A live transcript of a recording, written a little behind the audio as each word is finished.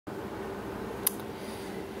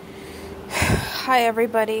Hi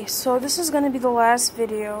everybody, so this is going to be the last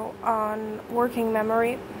video on working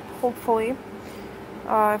memory, hopefully.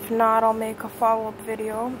 If not, I'll make a follow-up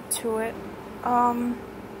video to it.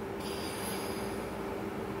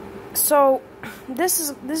 So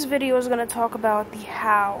this video is going to talk about the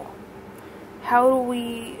how. How do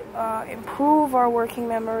we improve our working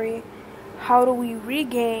memory? How do we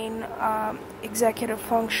regain executive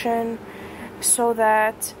function so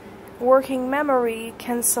that working memory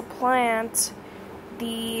can supplant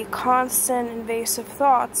the constant invasive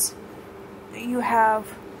thoughts you have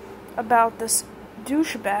about this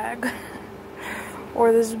douchebag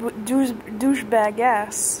or this douchebag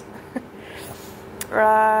ass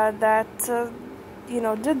that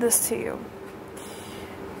did this to you.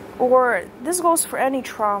 Or this goes for any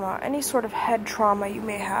trauma, any sort of head trauma you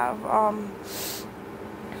may have,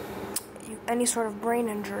 any sort of brain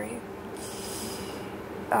injury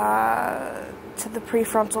to the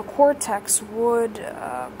prefrontal cortex would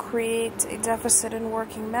create a deficit in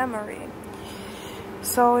working memory.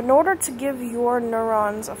 So in order to give your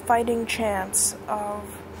neurons a fighting chance of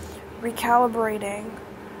recalibrating,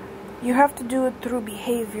 you have to do it through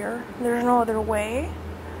behavior. There's no other way.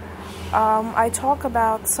 I talk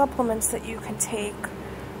about supplements that you can take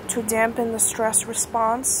to dampen the stress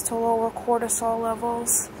response, to lower cortisol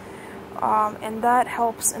levels, and that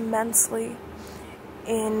helps immensely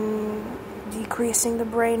in decreasing the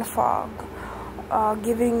brain fog,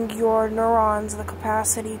 giving your neurons the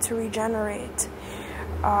capacity to regenerate,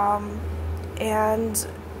 and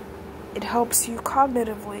it helps you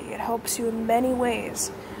cognitively, it helps you in many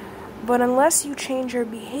ways. But unless you change your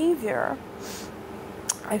behavior,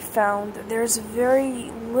 I found there's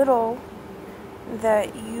very little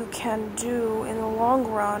that you can do in the long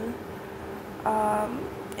run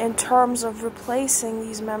in terms of replacing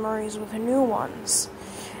these memories with new ones.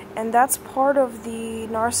 And that's part of the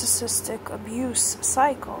narcissistic abuse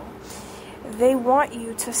cycle. They want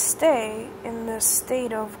you to stay in this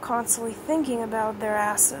state of constantly thinking about their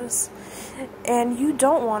asses, and you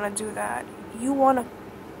don't want to do that. You want to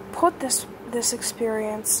put this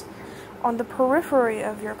experience on the periphery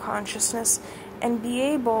of your consciousness and be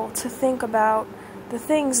able to think about the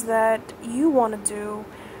things that you want to do,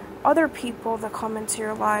 other people that come into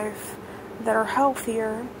your life that are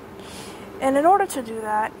healthier. And in order to do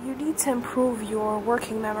that, you need to improve your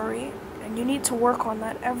working memory, and you need to work on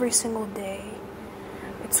that every single day.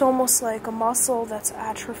 It's almost like a muscle that's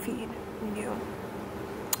atrophied in you.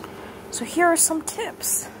 So here are some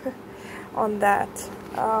tips on that.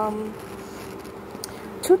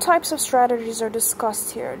 Two types of strategies are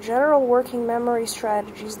discussed here. General working memory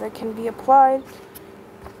strategies that can be applied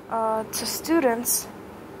to students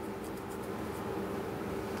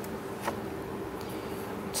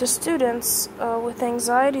with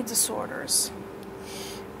anxiety disorders,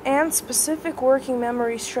 and specific working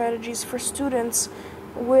memory strategies for students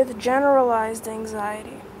with generalized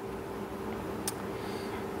anxiety.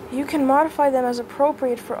 You can modify them as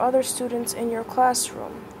appropriate for other students in your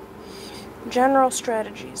classroom. General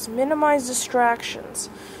strategies: minimize distractions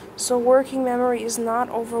so working memory is not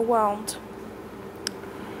overwhelmed.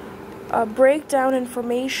 Break down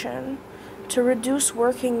information to reduce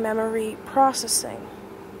working memory processing.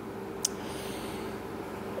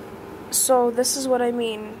 So this is what I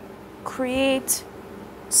mean. Create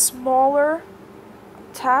smaller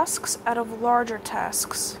tasks out of larger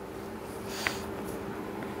tasks.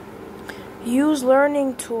 Use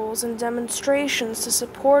learning tools and demonstrations to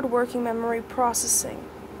support working memory processing.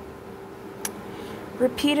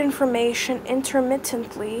 Repeat information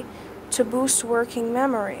intermittently to boost working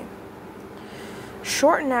memory.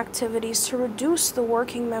 Shorten activities to reduce the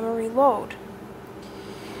working memory load.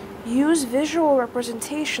 Use visual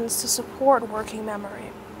representations to support working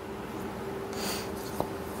memory.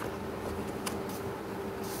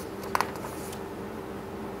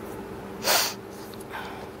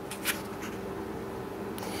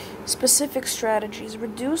 Specific strategies: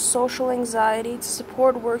 reduce social anxiety to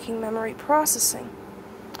support working memory processing.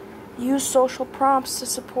 Use social prompts to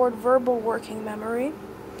support verbal working memory.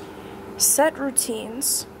 Set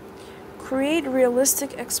routines. Create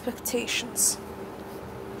realistic expectations.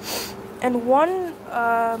 And one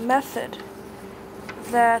method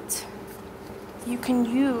that you can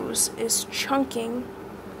use is chunking.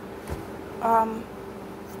 And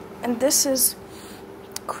this is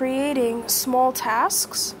creating small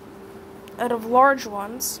tasks out of large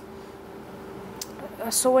ones.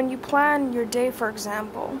 So when you plan your day, for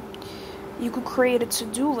example, you could create a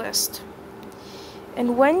to-do list.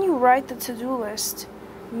 And when you write the to-do list,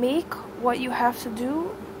 make what you have to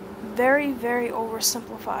do very, very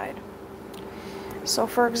oversimplified. So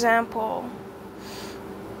for example,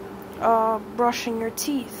 brushing your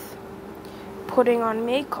teeth, putting on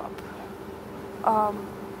makeup,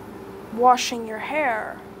 washing your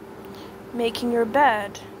hair, making your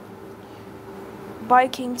bed,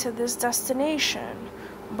 biking to this destination,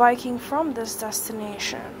 biking from this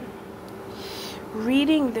destination,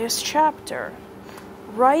 reading this chapter,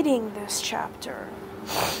 writing this chapter,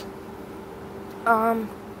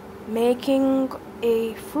 making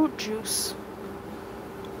a fruit juice,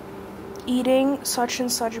 eating such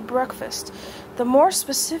and such breakfast. The more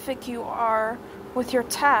specific you are with your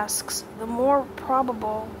tasks, the more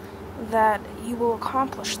probable that you will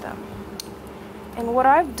accomplish them. And what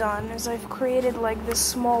I've done is I've created like this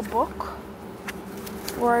small book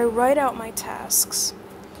where I write out my tasks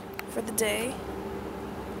for the day.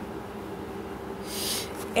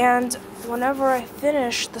 And whenever I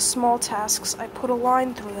finish the small tasks, I put a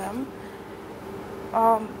line through them.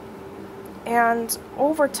 And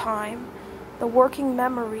over time, the working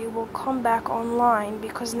memory will come back online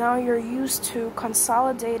because now you're used to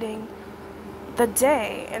consolidating the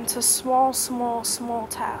day into small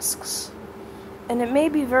tasks. And it may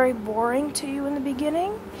be very boring to you in the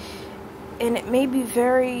beginning, and it may be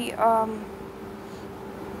very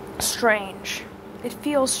strange. It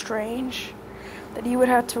feels strange that you would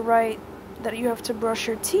have to write that you have to brush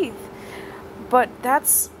your teeth, but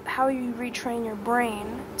that's how you retrain your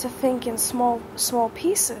brain to think in small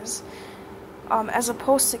pieces, as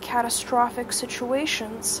opposed to catastrophic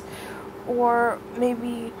situations, or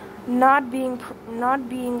maybe not being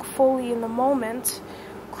fully in the moment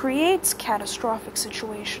creates catastrophic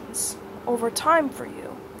situations over time for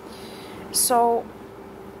you. So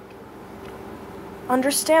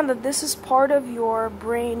understand that this is part of your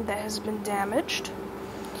brain that has been damaged,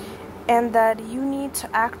 and that you need to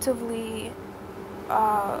actively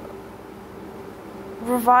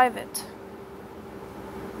revive it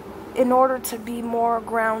in order to be more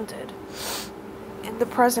grounded in the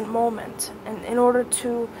present moment, and in order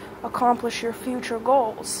to accomplish your future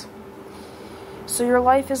goals. So your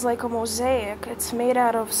life is like a mosaic. It's made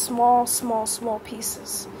out of small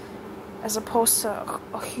pieces, as opposed to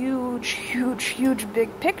a huge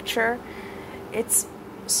big picture. It's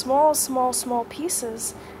small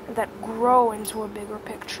pieces that grow into a bigger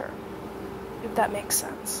picture, if that makes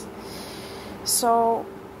sense. So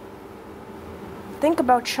think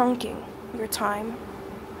about chunking your time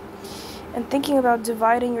and thinking about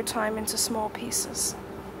dividing your time into small pieces.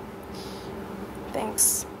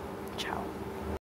 Thanks.